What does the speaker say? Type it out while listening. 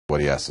what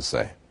he has to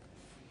say.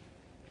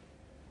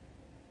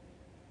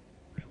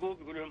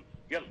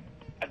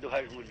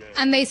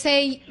 And they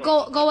say,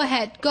 go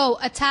ahead, go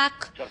attack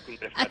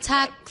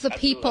the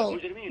people,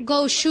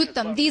 go shoot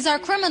them. These are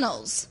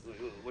criminals.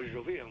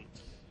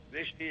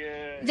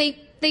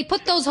 They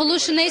put those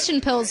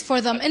hallucination pills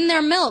for them in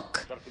their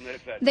milk.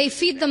 They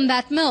feed them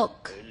that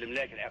milk.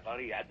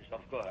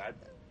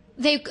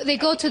 They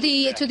go to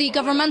the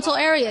governmental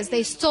areas.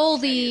 They stole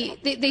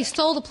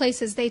the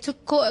places. They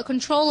took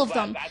control of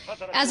them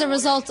as a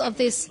result of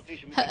these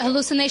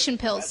hallucination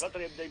pills.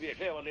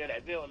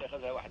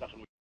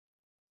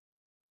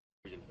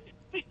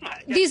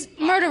 These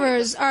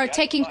murderers are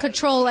taking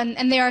control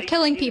and they are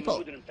killing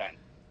people.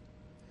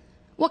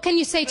 What can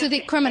you say to the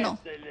criminal?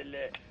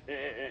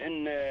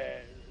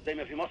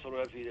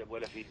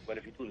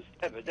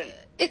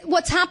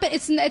 What's happened?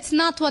 It's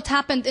not what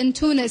happened in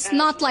Tunis.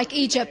 Not like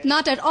Egypt.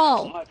 Not at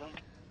all.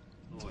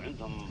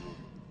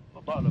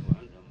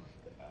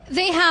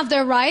 They have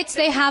their rights.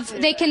 They have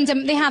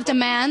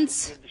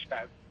demands.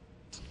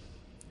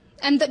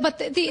 But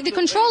the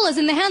control is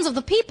in the hands of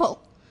the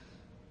people.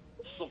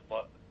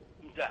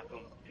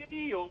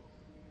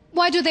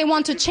 Why do they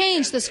want to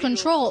change this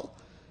control?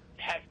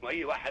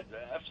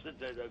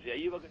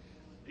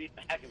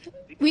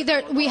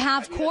 We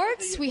have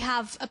courts, we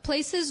have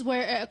places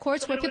where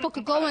courts where people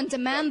could go and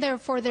demand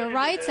for their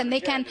rights, and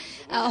they can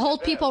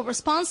hold people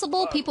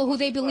responsible, people who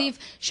they believe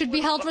should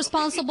be held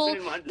responsible.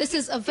 This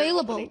is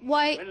available.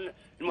 Why?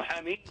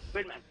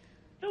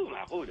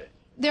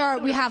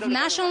 We have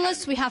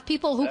nationalists, we have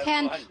people who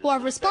are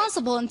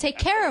responsible and take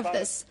care of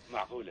this.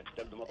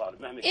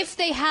 If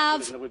they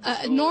have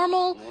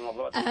normal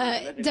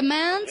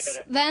demands,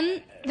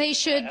 then they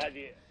should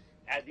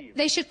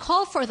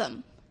call for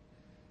them.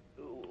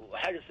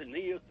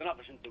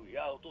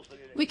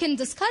 We can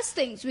discuss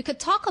things, we could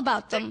talk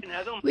about them,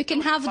 we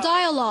can have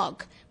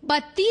dialogue.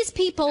 But these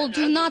people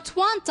do not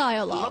want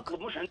dialogue.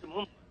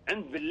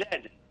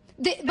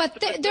 But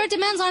their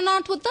demands are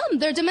not with them,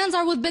 their demands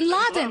are with bin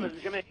Laden.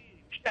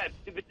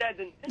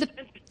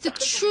 The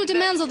true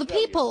demands of the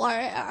people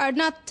are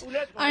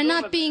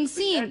not being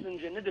seen.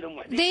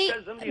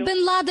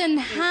 Bin Laden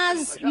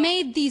has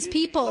made these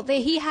people.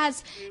 He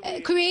has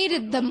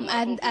created them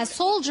as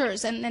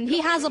soldiers, and he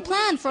has a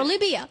plan for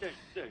Libya.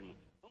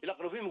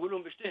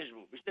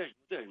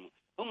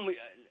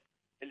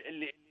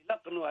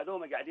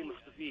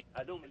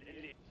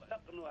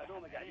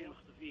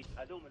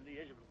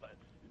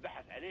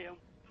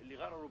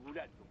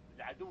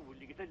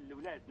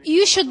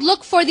 You should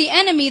look for the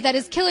enemy that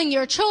is killing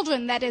your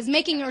children, that is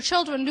making your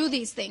children do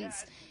these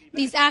things,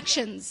 these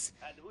actions.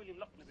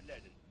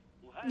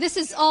 This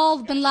is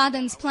all bin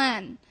Laden's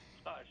plan.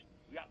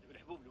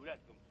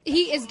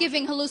 He is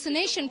giving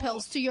hallucination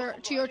pills to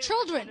your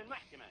children.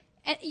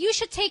 And you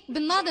should take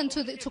bin Laden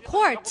to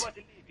court.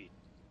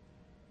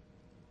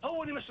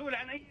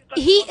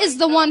 He is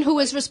the one who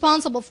is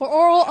responsible for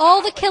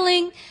all the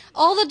killing,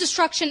 all the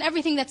destruction,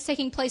 everything that's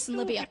taking place in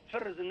Libya.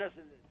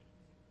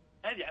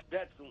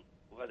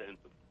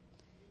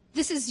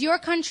 This is your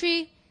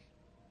country,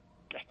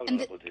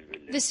 and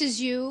this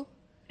is you.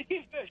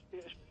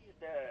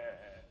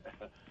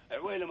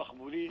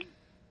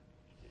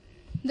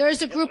 There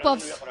is a group of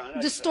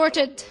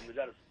distorted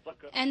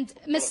and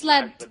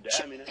misled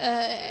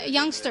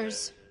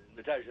youngsters.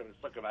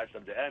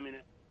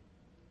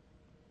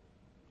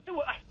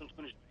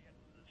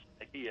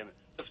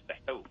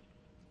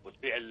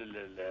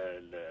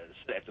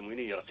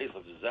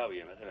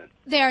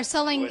 They are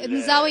selling in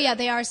Zawiya,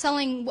 they are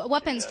selling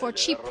weapons for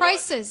cheap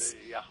prices.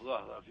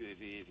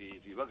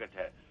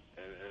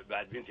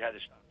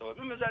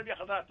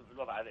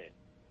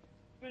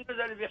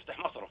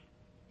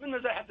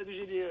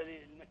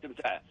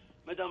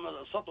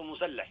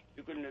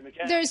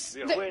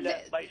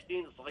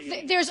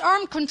 There's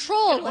armed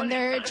control and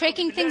they're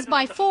taking things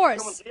by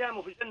force.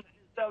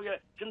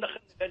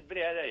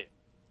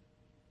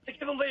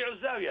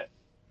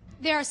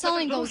 They are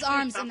selling those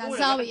arms in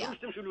Zawiya.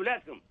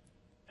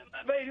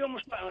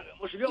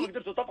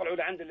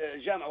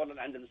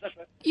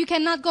 You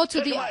cannot go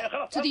to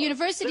the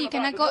university.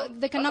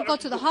 They cannot go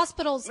to the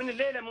hospitals.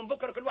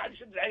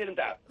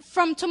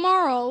 From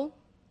tomorrow,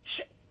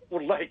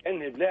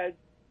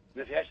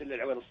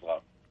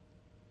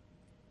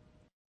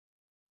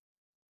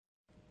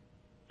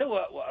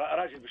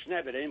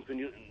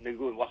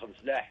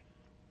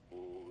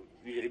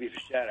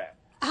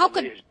 how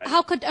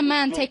could a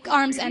man take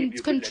arms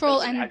and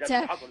control and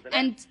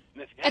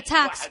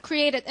attacks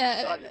created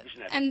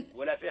and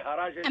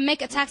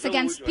make attacks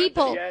against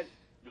people?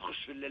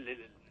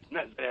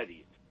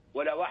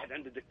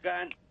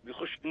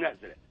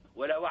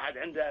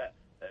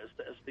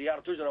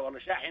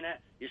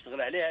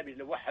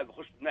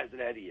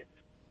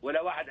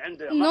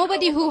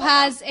 Nobody who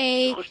has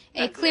a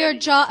clear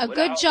job, a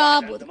good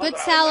job with a good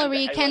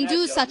salary can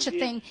do such a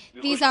thing.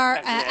 These are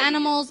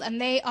animals and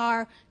they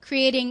are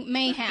creating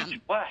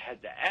mayhem.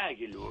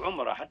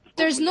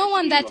 There's no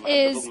one that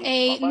is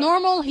a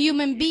normal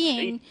human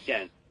being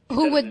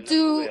who would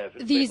do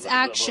these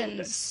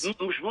actions.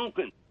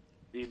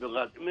 We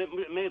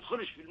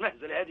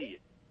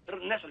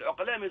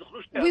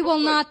will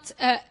not,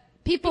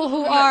 people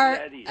who are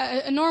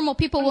normal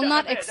people will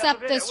not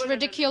accept this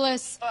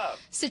ridiculous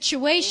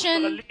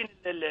situation.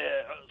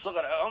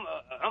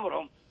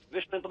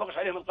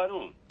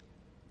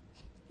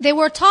 They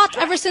were taught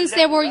ever since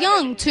they were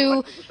young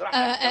to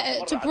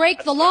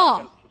break the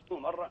law.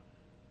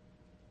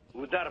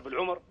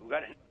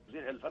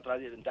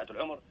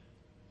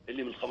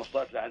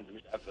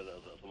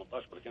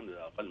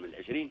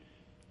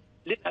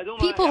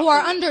 People who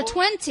are under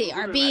 20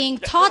 are being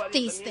taught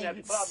these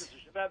things.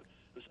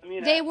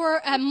 They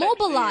were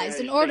mobilized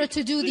in order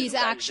to do these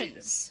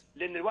actions.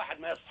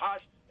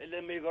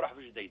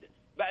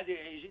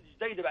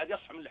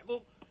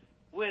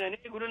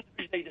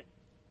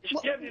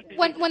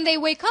 When they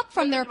wake up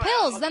from their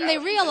pills, then they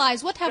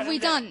realize, what have we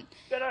done?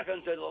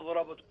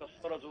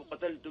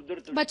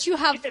 But you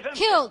have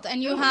killed,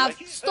 and you have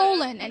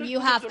stolen, and you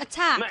have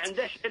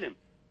attacked.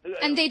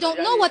 And they don't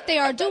know what they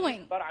are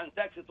doing.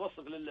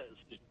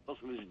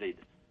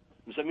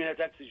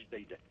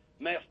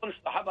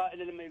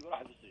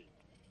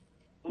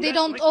 They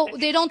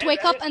don't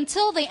wake up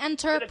until they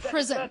enter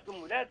prison.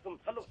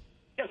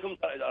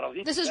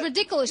 This is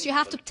ridiculous. You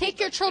have to take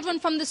your children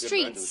from the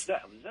streets.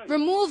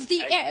 Remove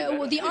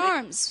the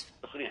arms.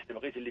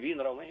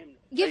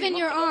 Give in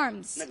your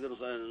arms.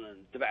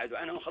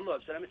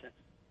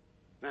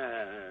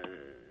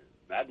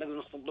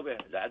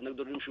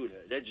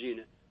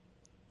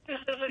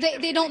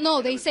 They don't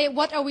know. They say,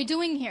 what are we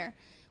doing here?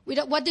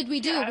 What did we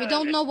do? We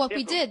don't know what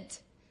we did.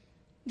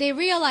 They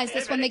realize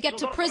this when they get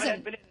to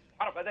prison.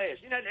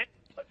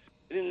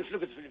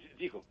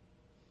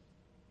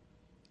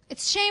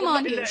 It's shame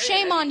on you.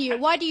 Shame on you.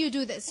 Why do you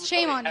do this?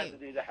 Shame on you.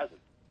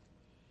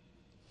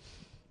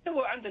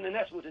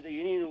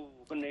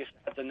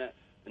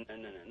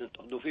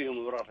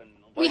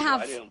 We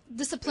have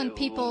disciplined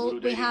people.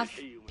 We have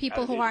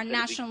people who are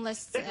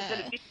nationalists,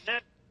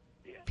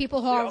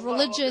 people who are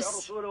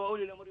religious.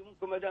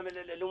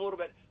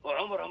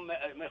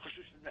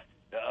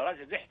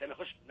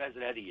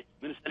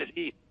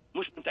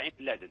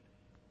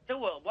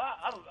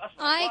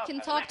 I can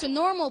talk to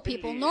normal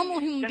people, normal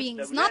human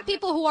beings, not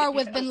people who are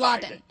with bin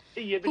Laden,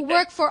 who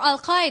work for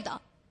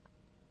Al-Qauda.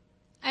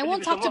 I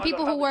won't talk to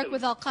people who work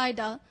with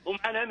Al-Qauda.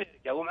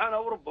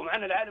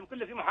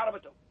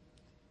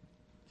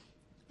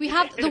 We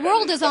have, the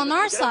world is on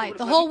our side,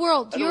 the whole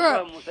world,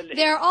 Europe.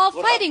 They're all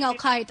fighting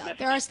Al-Qauda.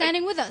 They are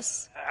standing with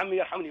us.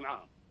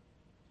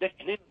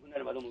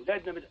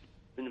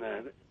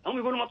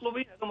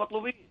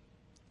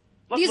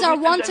 These are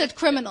wanted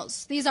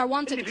criminals. These are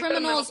wanted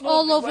criminals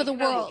all over the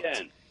world.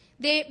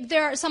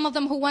 There are some of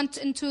them who went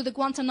into the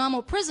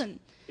Guantanamo prison.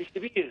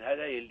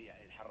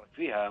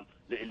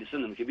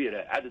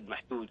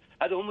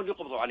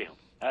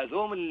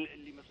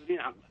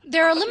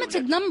 There are a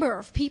limited number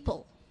of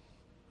people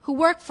who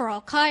work for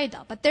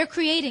Al-Qauda, but they're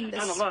creating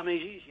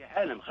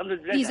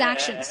these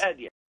actions.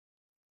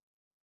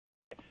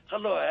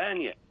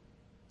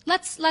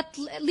 Let's let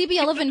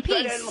Libya live in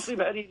peace.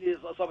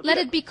 Let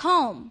it be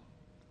calm.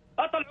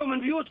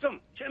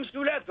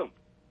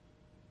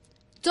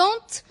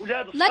 Don't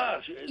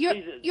let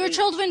your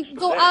children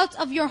go out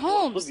of your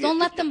homes. Don't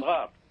let them.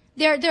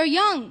 They're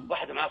young.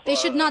 They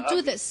should not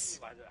do this.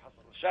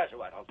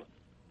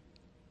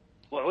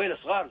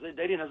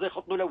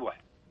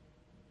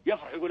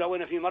 يفرح يقول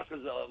وين في مركز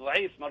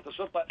ضعيف مركز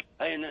شرطه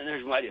هي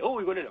نهجموا عليه هو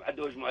يقول لهم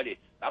عدوا هجموا عليه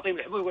اعطيهم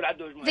الحبوب يقول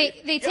عدوا هجموا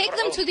عليه. They take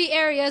them to the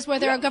areas where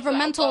there are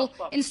governmental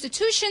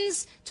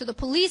institutions, to the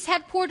police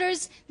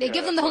headquarters. They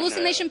give them the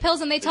hallucination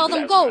pills and they tell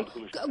them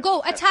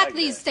go attack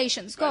these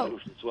stations, go.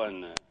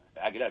 سواء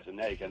عقلات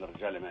النهايه كان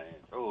الرجال ما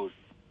يدفعوش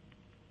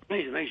ما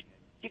يجي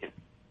كذا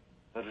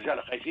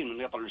الرجال خايفين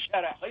من يطلعوا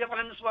للشارع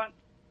يطلع النسوان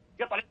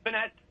يطلع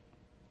البنات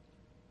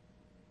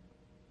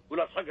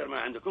ولا تصقر ما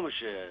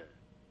عندكمش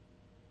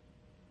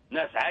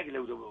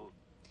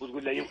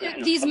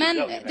These men,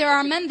 there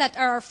are men that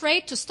are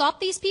afraid to stop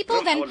these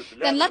people, then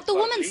let the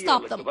women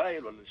stop them.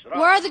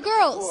 Where are the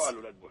girls?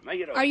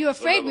 Are you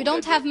afraid we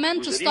don't have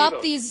men to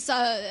stop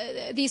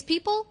these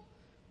people?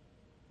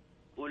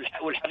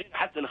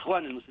 حتى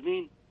الإخوان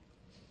المسلمين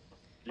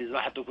اللي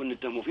راح تكون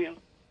نتهموا فيهم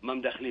ما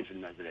مداخلين في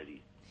المعزلة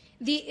دي.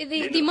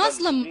 The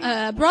Muslim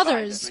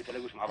brothers,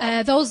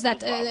 those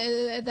that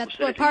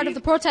were part of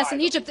the protests in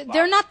Egypt,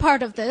 they're not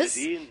part of this.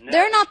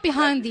 They're not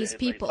behind these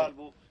people.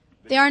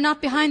 They are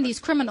not behind these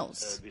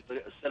criminals.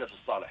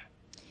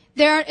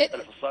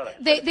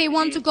 They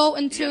want to go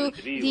into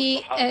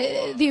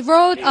the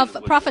road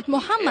of Prophet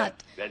Muhammad,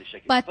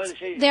 but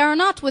they are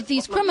not with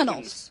these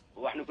criminals.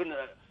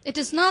 It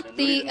is not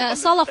the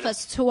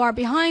Salafists who are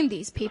behind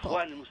these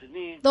people.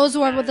 Those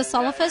who are with the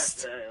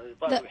Salafists,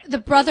 the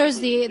brothers,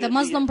 the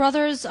Muslim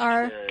brothers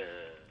are.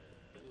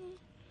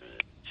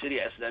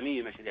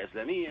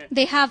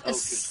 They have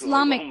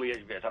Islamic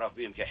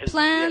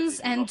plans,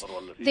 and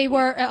they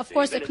were, of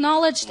course,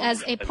 acknowledged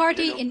as a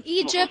party in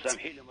Egypt.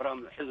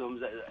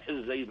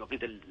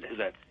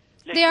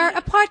 They are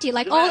a party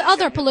like all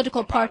other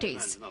political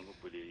parties.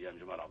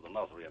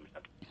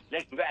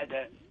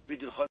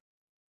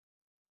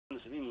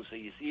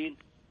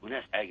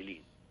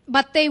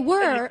 But they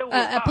were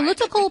a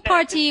political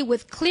party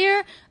with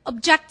clear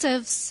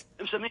objectives.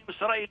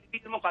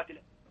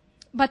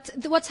 But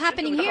what's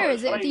happening here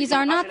is that these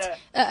are not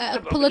a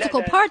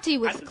political party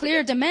with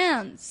clear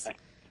demands.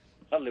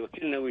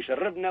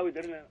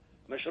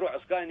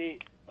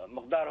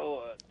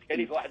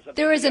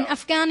 There is an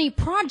Afghani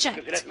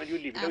project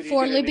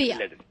for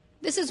Libya.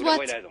 This is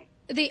what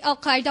the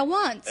Al-Qauda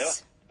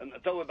wants.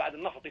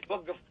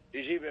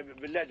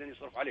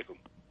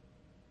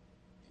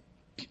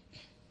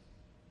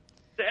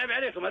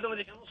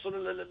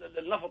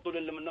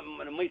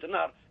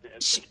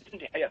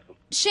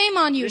 Shame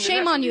on you,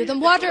 shame on you. The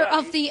water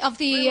of the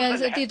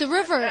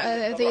river,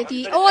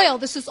 the oil,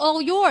 this is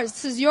all yours.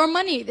 This is your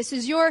money. This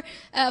is your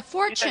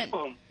fortune.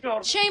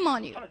 Shame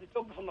on you.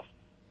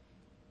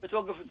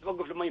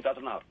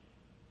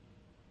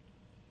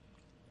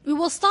 We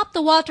will stop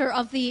the water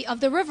of the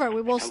river.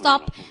 We will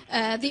stop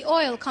the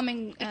oil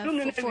coming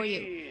for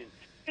you.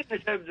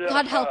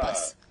 God help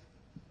us.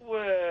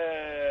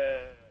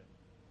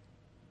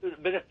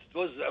 بدأت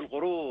توزع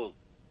القروض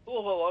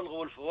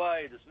والغوا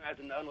الفوائد. سمعت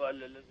ان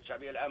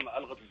الشعبيه العامه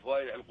الغت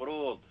الفوائد على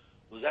القروض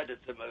وزادت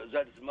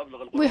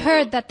المبلغ القروض. We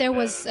heard that there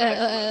was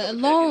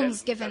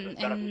loans given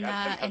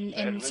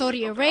in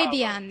Saudi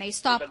Arabia, and they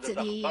stopped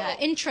the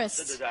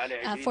interest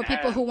for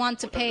people who want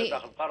to pay,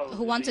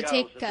 who want to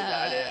take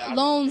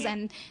loans,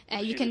 and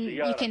you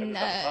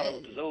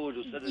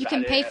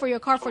can pay for your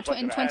car for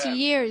 20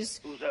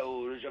 years.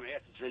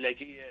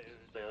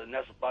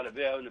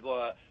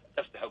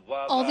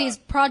 All these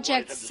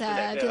projects,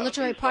 the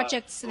literary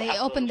projects, they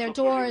open their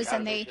doors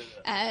and they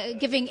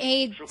giving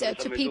aid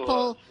to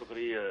people.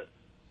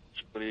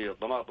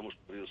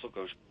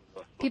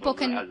 People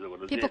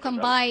can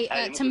buy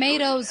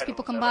tomatoes.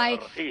 People can buy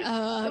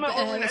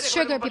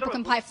sugar. People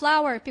can buy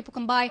flour. People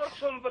can buy.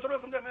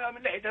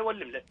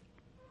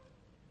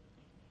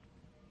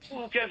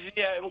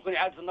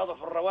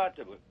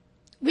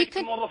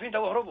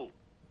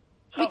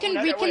 We can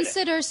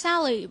reconsider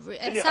salaries. We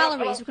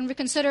can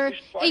reconsider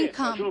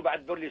income.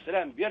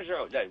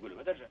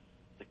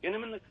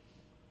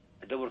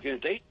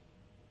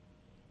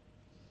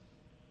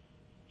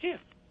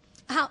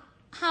 How?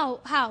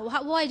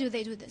 Why do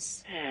they do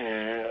this?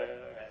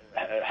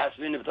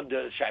 حاسبين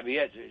بتبدا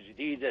شعبيات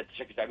جديده،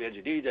 تشكل شعبيات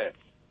جديده.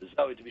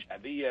 الزاويه تبي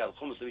شعبيه،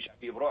 الخمس تبي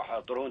شعبيه بروحها،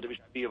 طرون تبي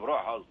شعبيه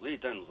بروحها،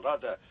 زليتن،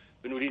 زراته،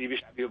 بن وليد تبي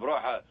شعبيه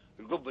بروحها.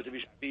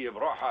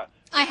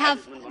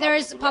 There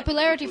is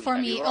popularity for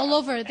me all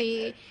over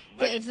the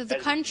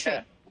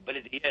country.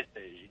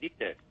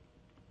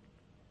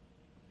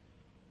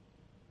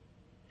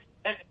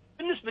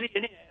 بالنسبة لي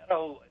أنا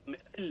أراه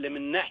إلا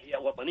من ناحية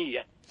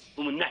وطنية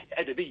ومن ناحية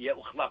أدبية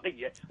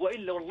وأخلاقية،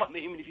 وإلا والله ما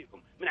يهمني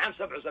فيكم. من عام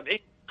 77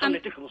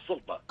 خليتكم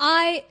السلطة.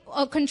 I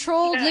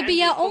controlled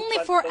Libya only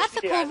for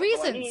ethical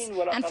reasons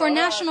and for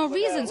national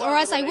reasons, or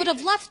else I would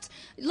have left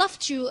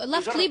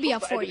Libya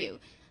for you.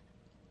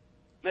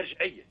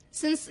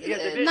 Since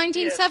the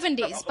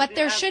 1970s, but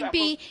there should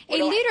be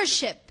a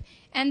leadership,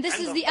 and this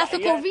is the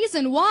ethical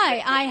reason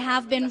why I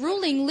have been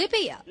ruling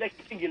Libya.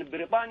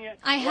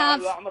 I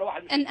have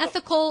an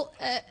ethical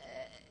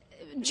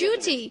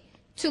duty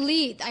to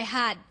lead. I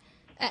had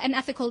an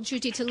ethical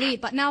duty to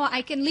lead, but now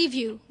I can leave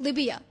you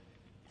Libya.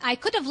 I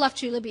could have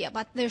left you Libya,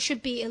 but there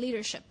should be a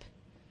leadership.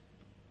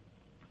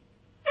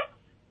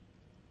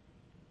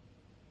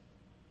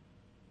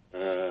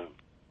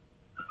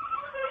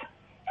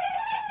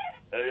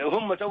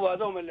 هم تو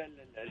هذوم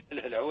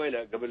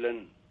العويله قبل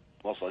ان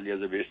وصل يا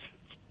زبيس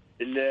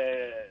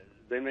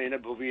زي ما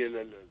ينبهوا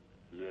فيه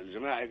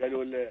الجماعه،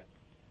 قالوا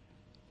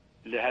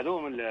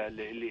هذوم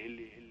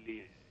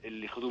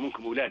اللي خذوا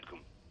منكم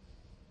اولادكم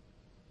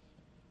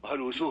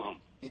وهلوسوهم.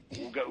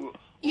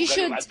 You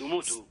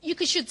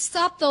should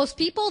stop those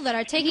people that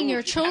are taking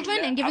your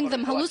children and giving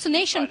them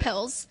hallucination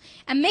pills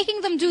and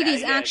making them do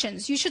these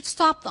actions. You should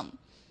stop them.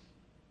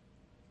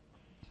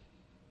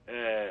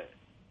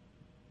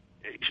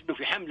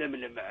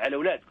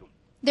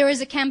 There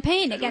is a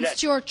campaign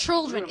against your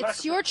children.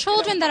 It's your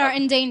children that are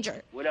in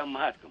danger.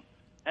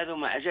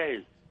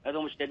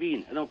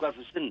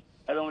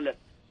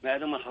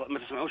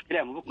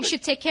 You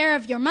should take care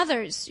of your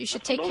mothers. You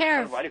should take care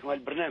of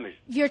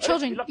your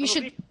children. You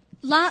should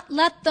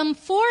let them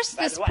force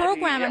this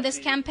program and this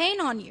campaign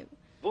on you.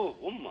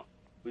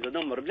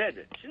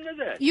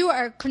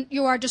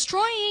 You are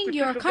destroying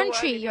your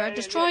country. You are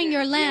destroying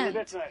your land.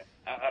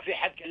 في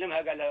حد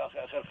كلمها قال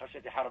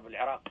خشيت حرب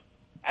العراق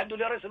عدوا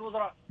لرئيس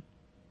الوزراء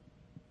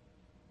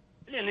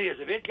لأن هي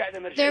زبيد قاعدة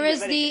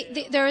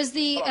مرجعية. There is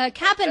the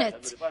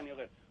cabinet.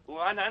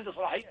 وأنا عندي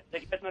صلاحية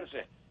تكلفت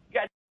مرسيه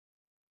قاعد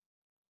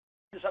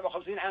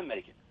 57 عام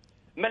ملكي.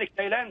 ملك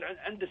تايلاند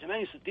عنده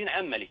 68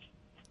 عام ملك.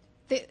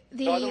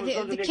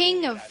 The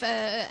king of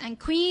and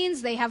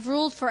queens, they have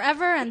ruled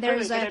forever, and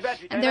there's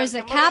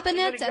a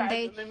cabinet, and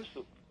they.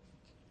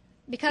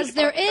 Because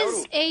there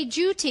is a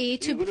duty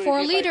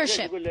for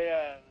leadership.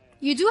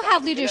 You do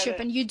have leadership,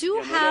 and you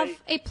do have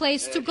a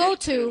place to go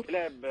to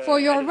for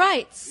your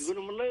rights.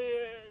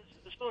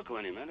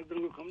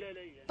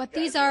 But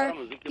these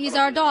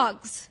are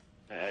dogs.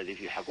 هذه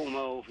في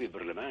حكومة وفي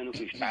برلمان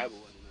وفي شعب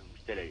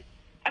ومستلي.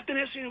 حتى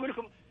الناس يقول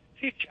لكم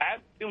في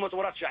شعب في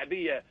مؤتمرات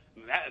شعبية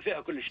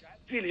فيها كل الشعب،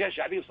 في لجان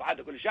شعبية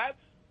وصعادة كل الشعب،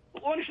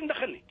 وأنا شو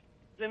ندخلني؟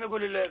 زي ما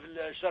يقول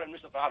في الشارع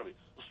المستقبل العربي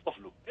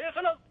اصطفلوا. إيه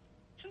خلاص.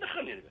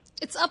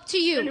 It's up to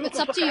you. It's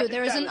up to you.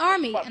 There is an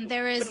army and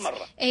there is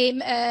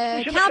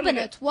a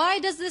cabinet. Why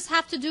does this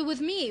have to do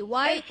with me?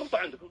 Why?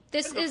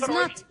 This is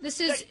not. This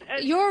is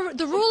your.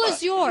 The rule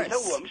is yours.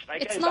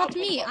 It's not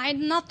me.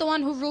 I'm not the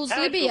one who rules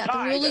Libya.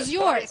 The rule is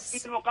yours.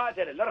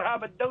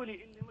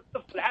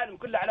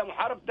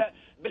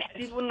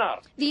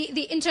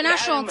 The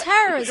international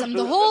terrorism,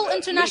 the whole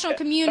international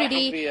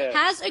community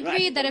has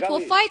agreed that it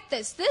will fight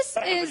this. This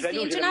is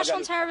the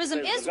international terrorism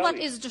is what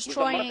is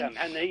destroying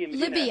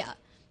Libya.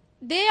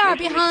 They are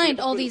behind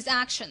all these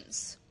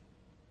actions.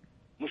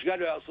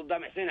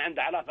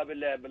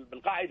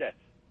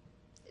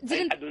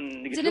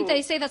 Didn't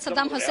they say that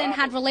Saddam Hussein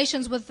had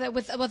relations with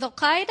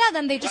Al-Qauda?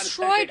 Then they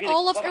destroyed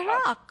all of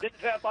Iraq.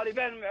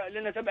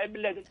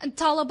 And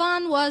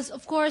Taliban was,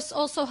 of course,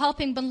 also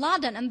helping bin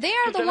Laden. And they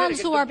are the ones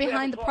who are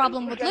behind the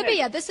problem with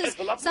Libya. This is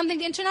something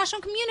the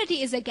international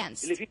community is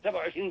against.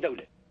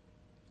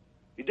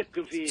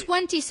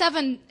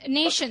 27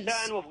 nations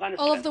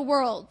all over the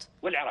world.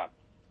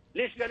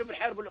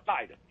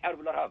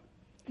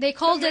 They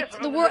called it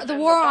the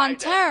war on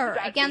terror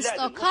against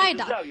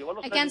Al-Qaeda,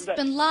 against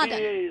bin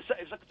Laden.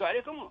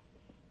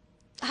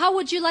 How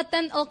would you let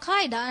then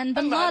Al-Qaeda and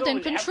bin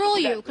Laden control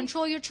you,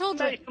 control your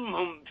children?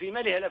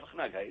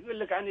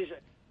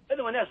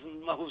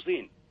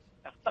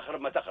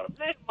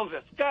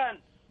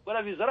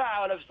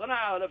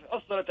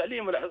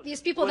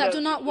 These people that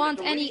do not want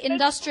any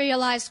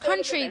industrialized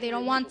country, they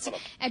don't want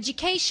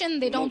education,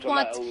 they don't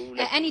want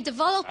any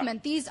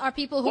development. These are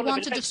people who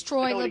want to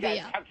destroy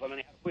Libya.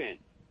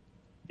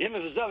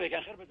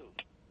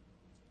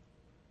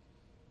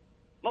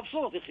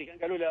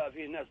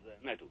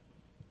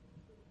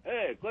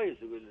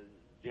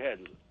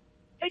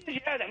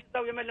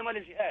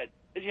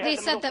 They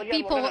said that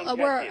people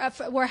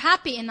were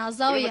happy in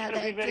Al-Zawiya,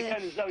 that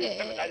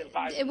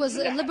it was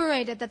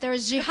liberated, that there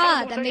is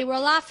jihad, and they were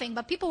laughing,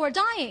 but people were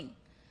dying.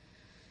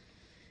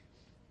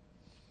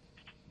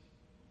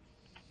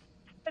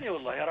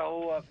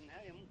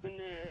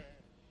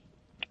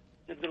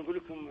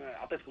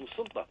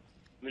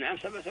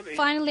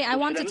 Finally, I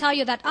want to tell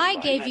you that I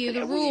gave you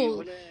the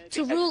rule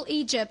to rule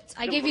Egypt.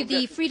 I gave you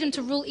the freedom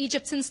to rule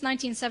Egypt since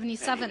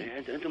 1977.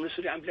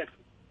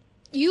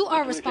 You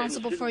are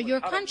responsible for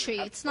your country.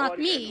 It's not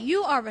me.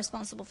 You are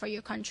responsible for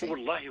your country.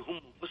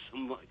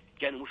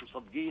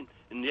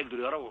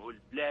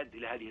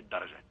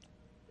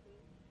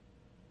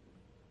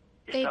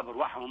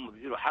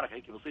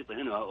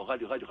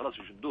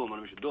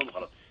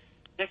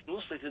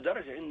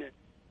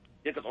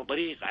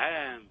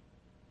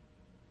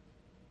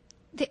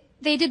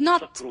 They did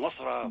not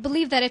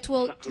believe that it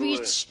will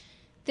reach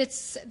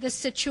this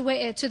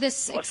situation to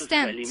this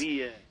extent.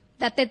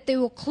 That they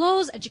will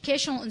close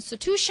educational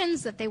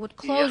institutions, that they would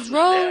close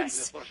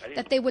roads,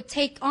 that they would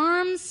take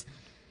arms.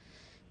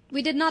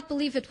 We did not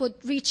believe it would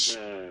reach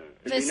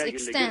this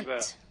extent.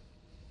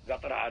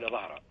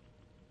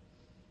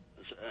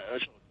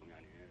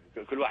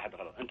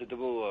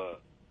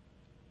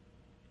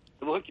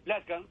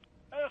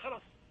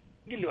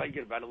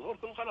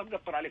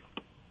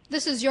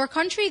 This is your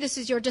country, this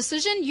is your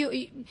decision.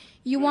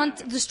 You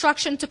want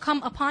destruction to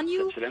come upon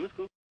you?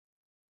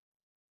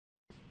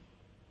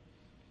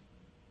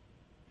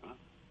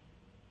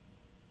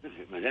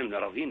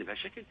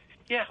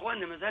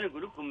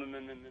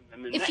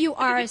 If you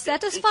are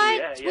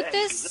satisfied with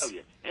this,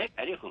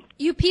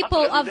 you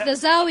people of the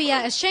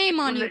Zawiya, shame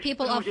on you,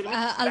 people of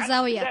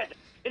Al-Zawiya.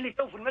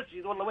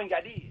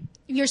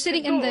 You're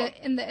sitting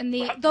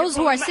those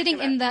who are sitting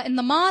in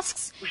the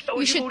mosques,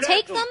 you should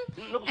take them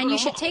and you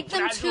should take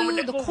them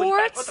to the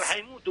courts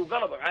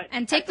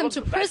and take them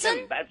to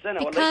prison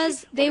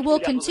because they will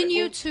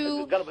continue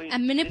to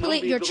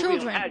manipulate your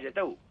children.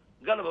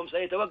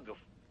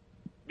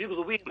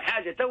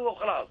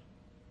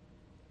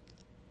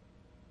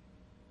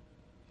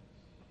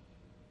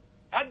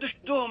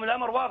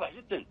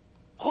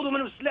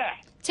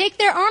 Take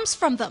their arms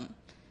from them.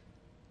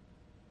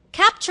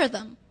 Capture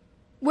them,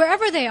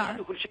 wherever they are.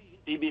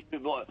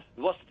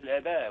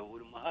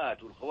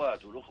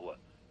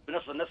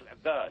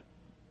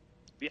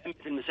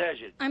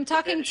 I'm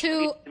talking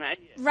to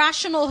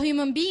rational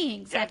human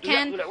beings that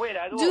can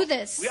do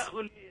this.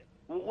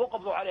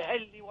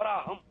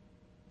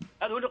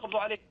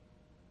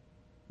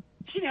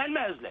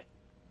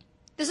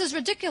 This is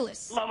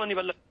ridiculous.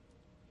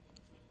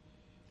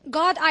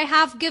 God, I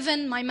have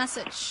given my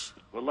message.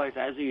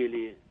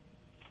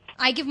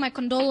 I give my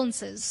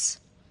condolences.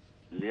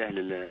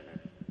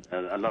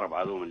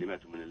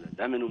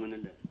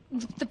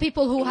 The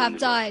people who have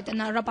died in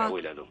Rabaa.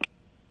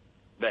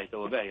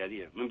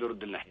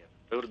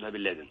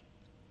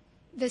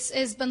 This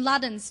is bin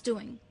Laden's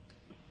doing.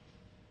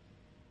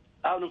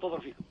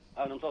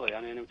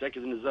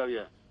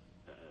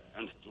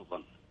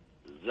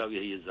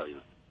 الزاوية هي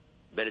الزاوية،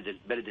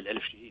 بلد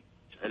الألف شهيد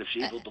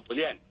ضد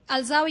الطليان.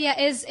 Al-Zawiya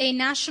is a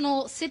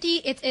national city.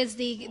 It is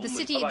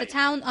the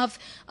town of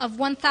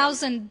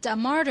 1,000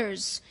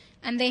 martyrs,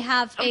 and they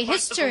have a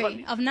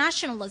history of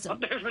nationalism.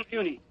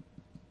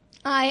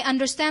 I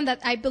understand that.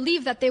 I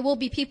believe that there will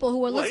be people who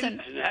will listen.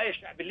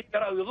 الشعب الليبي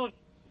راه يظن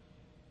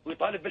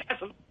ويطالب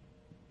بالحسم،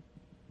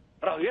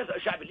 راه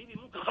الشعب الليبي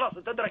ممكن خلاص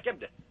التدرك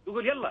يبدا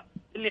يقول يلا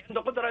اللي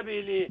عنده قدره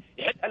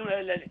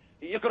يحل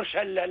يكرش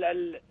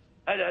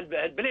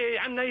البلاي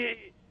عنا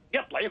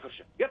يطلع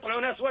يكرشه،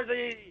 يطلعوا ناس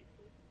واجد.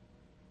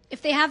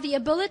 If they have the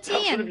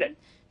ability and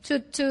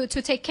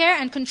to take care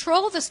and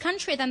control this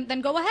country,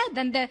 then go ahead.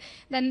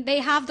 Then they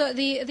have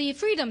the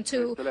freedom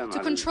to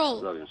control.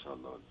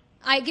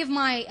 I give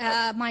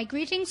my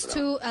greetings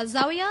to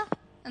Zawiya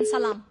and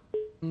salam.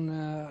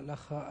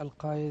 الأخ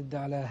القائد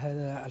على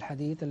هذا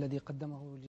الحديث الذي قدمه